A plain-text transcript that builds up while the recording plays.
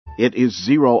It is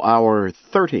 0 hour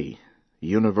 30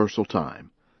 Universal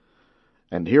Time.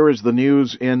 And here is the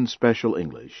news in Special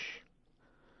English.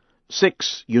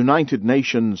 6 United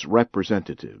Nations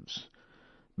representatives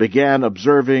began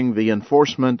observing the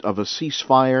enforcement of a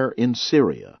ceasefire in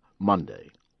Syria Monday.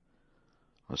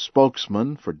 A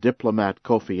spokesman for diplomat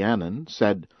Kofi Annan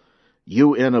said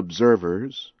UN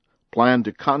observers plan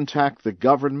to contact the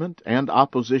government and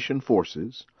opposition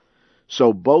forces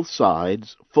so both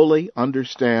sides fully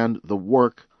understand the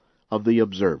work of the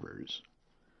observers.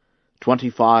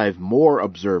 25 more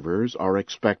observers are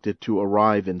expected to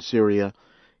arrive in Syria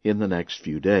in the next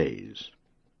few days.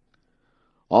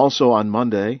 Also on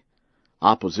Monday,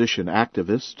 opposition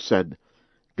activists said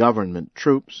government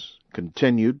troops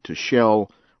continued to shell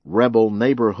rebel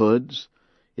neighborhoods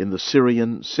in the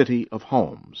Syrian city of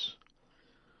Homs.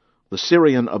 The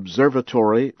Syrian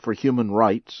Observatory for Human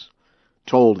Rights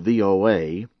told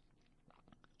VOA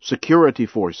security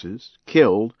forces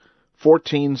killed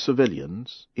 14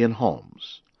 civilians in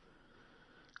Homs.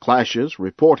 Clashes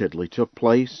reportedly took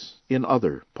place in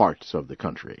other parts of the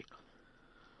country.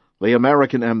 The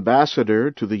American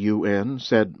ambassador to the UN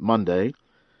said Monday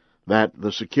that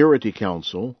the Security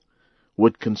Council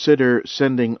would consider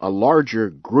sending a larger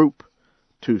group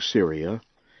to Syria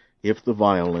if the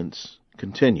violence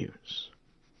continues.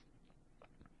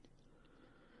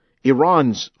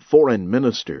 Iran's foreign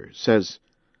minister says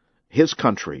his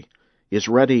country is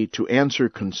ready to answer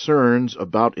concerns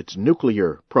about its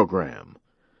nuclear program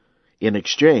in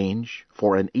exchange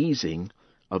for an easing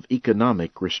of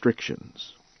economic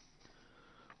restrictions.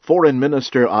 Foreign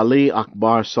Minister Ali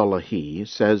Akbar Salehi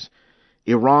says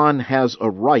Iran has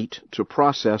a right to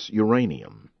process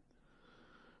uranium,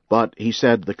 but he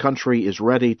said the country is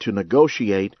ready to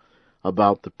negotiate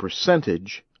about the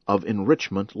percentage of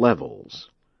enrichment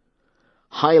levels.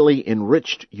 Highly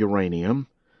enriched uranium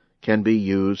can be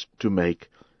used to make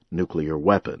nuclear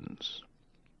weapons.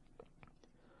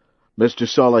 Mr.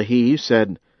 Salehi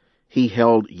said he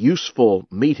held useful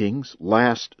meetings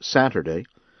last Saturday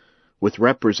with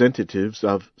representatives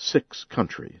of 6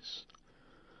 countries.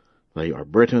 They are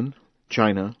Britain,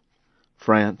 China,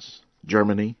 France,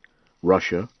 Germany,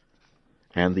 Russia,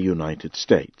 and the United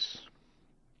States.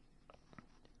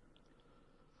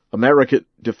 American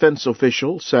defense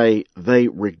officials say they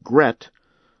regret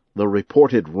the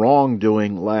reported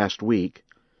wrongdoing last week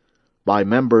by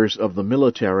members of the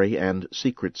military and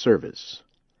Secret Service.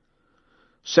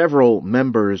 Several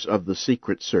members of the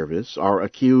Secret Service are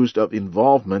accused of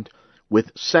involvement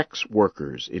with sex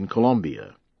workers in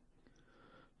Colombia.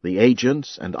 The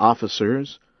agents and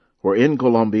officers were in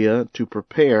Colombia to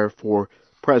prepare for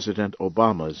President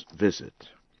Obama's visit.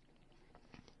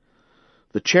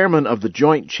 The chairman of the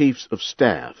Joint Chiefs of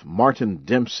Staff, Martin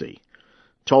Dempsey,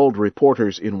 told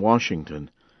reporters in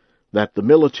Washington that the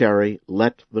military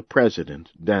let the president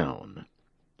down.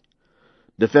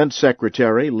 Defense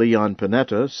Secretary Leon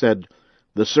Panetta said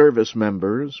the service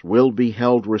members will be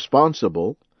held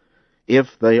responsible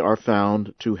if they are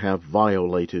found to have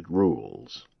violated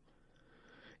rules.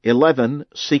 11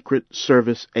 Secret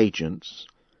Service agents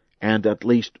and at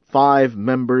least 5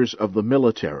 members of the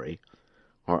military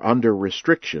are under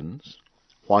restrictions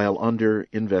while under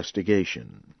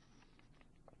investigation.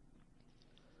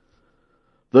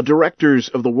 The directors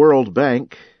of the World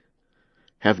Bank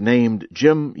have named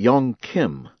Jim Yong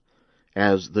Kim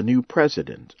as the new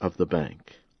president of the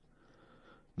bank.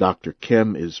 Dr.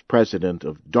 Kim is president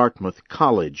of Dartmouth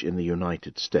College in the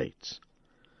United States.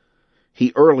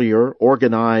 He earlier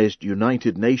organized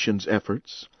United Nations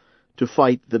efforts to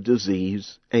fight the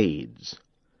disease AIDS,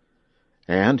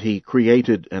 and he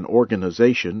created an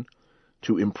organization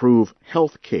to improve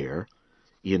health care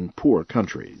in poor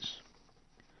countries.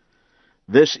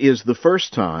 This is the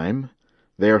first time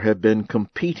there have been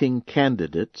competing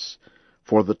candidates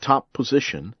for the top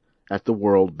position at the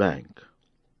World Bank.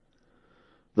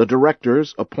 The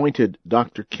directors appointed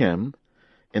Dr. Kim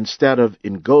instead of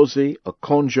Ngozi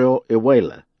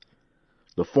Okonjo-Iweala,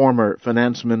 the former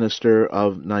finance minister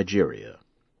of Nigeria.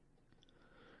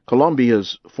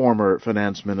 Colombia's former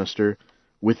finance minister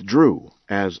withdrew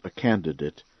as a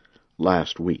candidate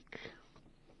last week.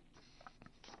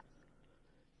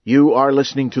 You are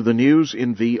listening to the news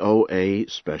in VOA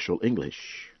Special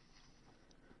English.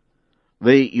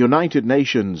 The United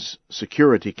Nations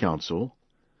Security Council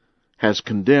has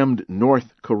condemned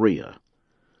North Korea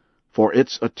for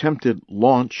its attempted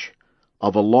launch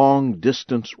of a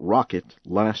long-distance rocket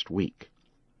last week.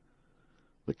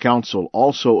 The Council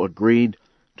also agreed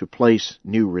to place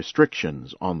new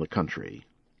restrictions on the country.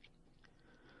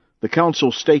 The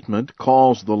Council statement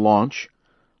calls the launch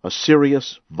a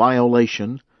serious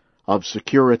violation of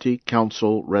Security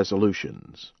Council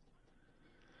resolutions.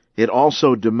 It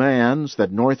also demands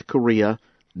that North Korea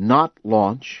not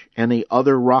launch any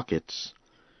other rockets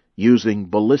using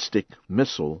ballistic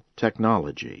missile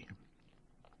technology.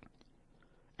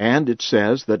 And it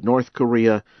says that North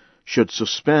Korea should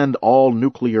suspend all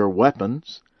nuclear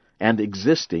weapons and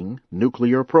existing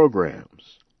nuclear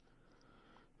programs.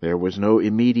 There was no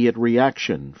immediate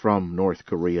reaction from North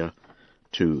Korea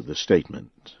to the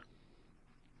statement.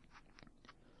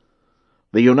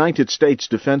 The United States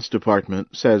Defense Department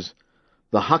says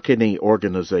the Haqqani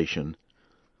organization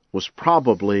was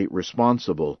probably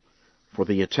responsible for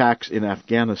the attacks in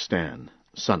Afghanistan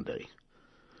Sunday.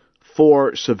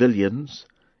 4 civilians,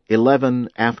 11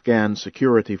 Afghan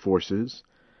security forces,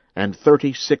 and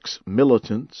 36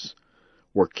 militants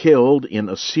were killed in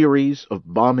a series of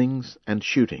bombings and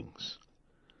shootings.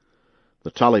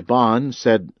 The Taliban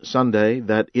said Sunday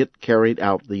that it carried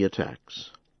out the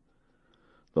attacks.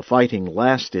 The fighting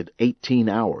lasted 18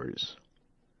 hours.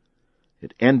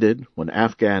 It ended when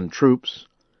Afghan troops,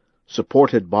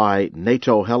 supported by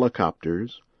NATO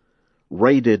helicopters,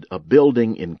 raided a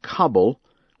building in Kabul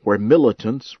where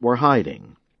militants were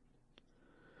hiding.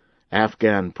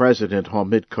 Afghan President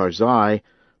Hamid Karzai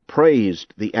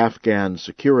praised the Afghan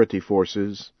security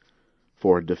forces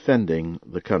for defending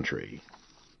the country.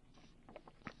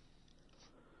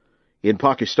 In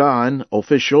Pakistan,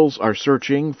 officials are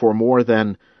searching for more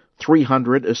than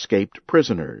 300 escaped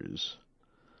prisoners.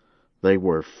 They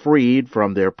were freed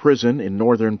from their prison in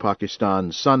northern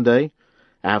Pakistan Sunday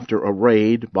after a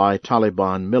raid by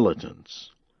Taliban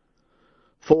militants.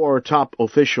 4 top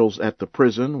officials at the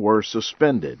prison were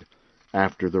suspended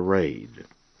after the raid.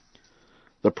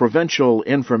 The provincial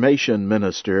information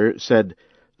minister said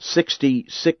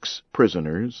 66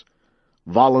 prisoners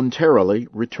voluntarily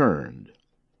returned,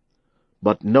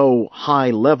 but no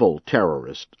high-level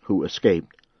terrorists who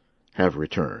escaped have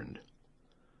returned.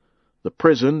 The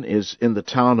prison is in the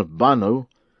town of Banu,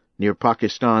 near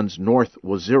Pakistan's North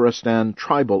Waziristan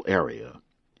tribal area.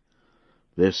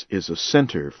 This is a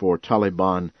center for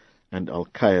Taliban and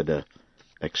Al-Qaeda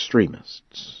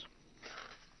extremists.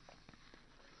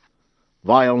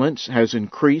 Violence has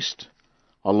increased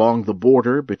along the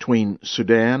border between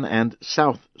Sudan and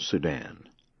South Sudan.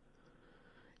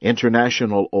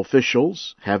 International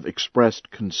officials have expressed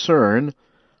concern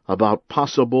about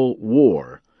possible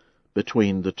war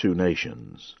between the two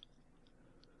nations.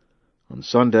 On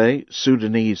Sunday,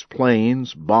 Sudanese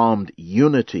planes bombed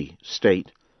Unity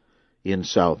State in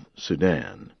South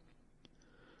Sudan.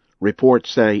 Reports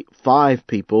say 5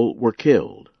 people were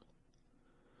killed.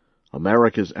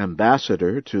 America's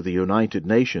ambassador to the United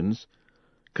Nations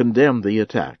condemned the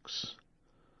attacks,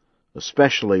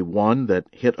 especially one that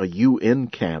hit a UN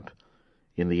camp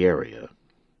in the area.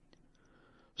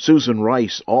 Susan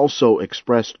Rice also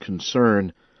expressed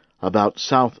concern about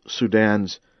South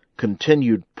Sudan's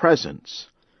continued presence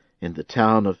in the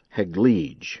town of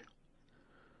Heglige.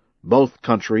 Both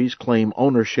countries claim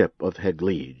ownership of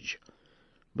Heglige,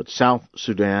 but South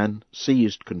Sudan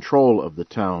seized control of the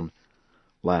town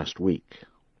last week.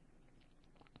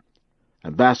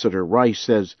 Ambassador Rice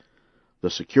says the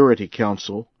Security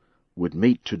Council would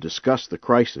meet to discuss the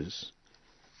crisis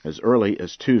as early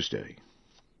as Tuesday.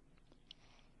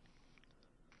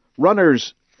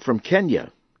 Runners from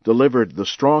Kenya delivered the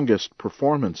strongest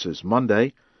performances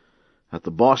Monday at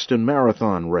the Boston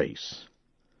Marathon race.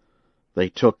 They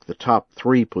took the top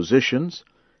 3 positions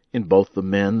in both the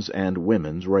men's and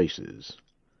women's races.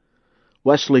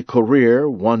 Wesley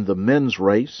Korir won the men's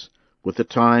race with a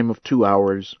time of 2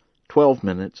 hours, 12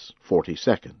 minutes, 40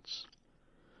 seconds.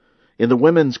 In the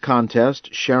women's contest,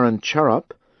 Sharon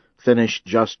Charup finished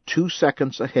just 2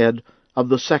 seconds ahead of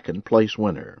the second-place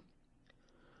winner.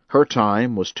 Her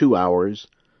time was 2 hours,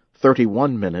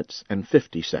 31 minutes, and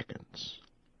 50 seconds.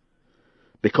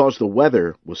 Because the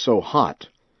weather was so hot,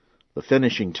 the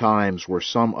finishing times were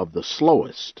some of the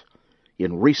slowest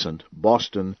in recent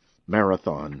Boston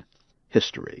Marathon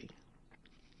history.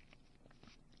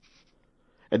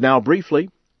 And now, briefly,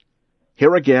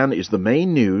 here again is the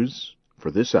main news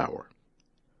for this hour.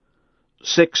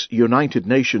 6 United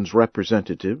Nations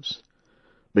representatives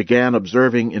began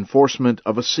observing enforcement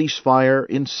of a ceasefire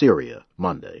in Syria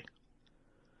Monday.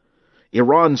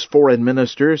 Iran's foreign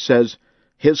minister says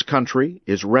his country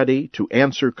is ready to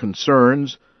answer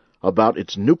concerns about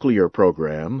its nuclear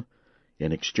program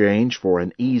in exchange for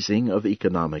an easing of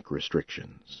economic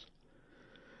restrictions.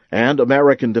 And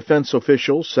American defense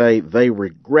officials say they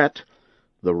regret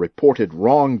the reported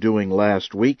wrongdoing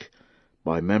last week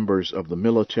by members of the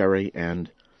military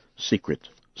and Secret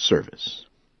Service.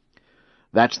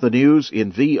 That's the news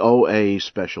in VOA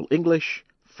Special English.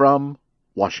 from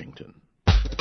Washington.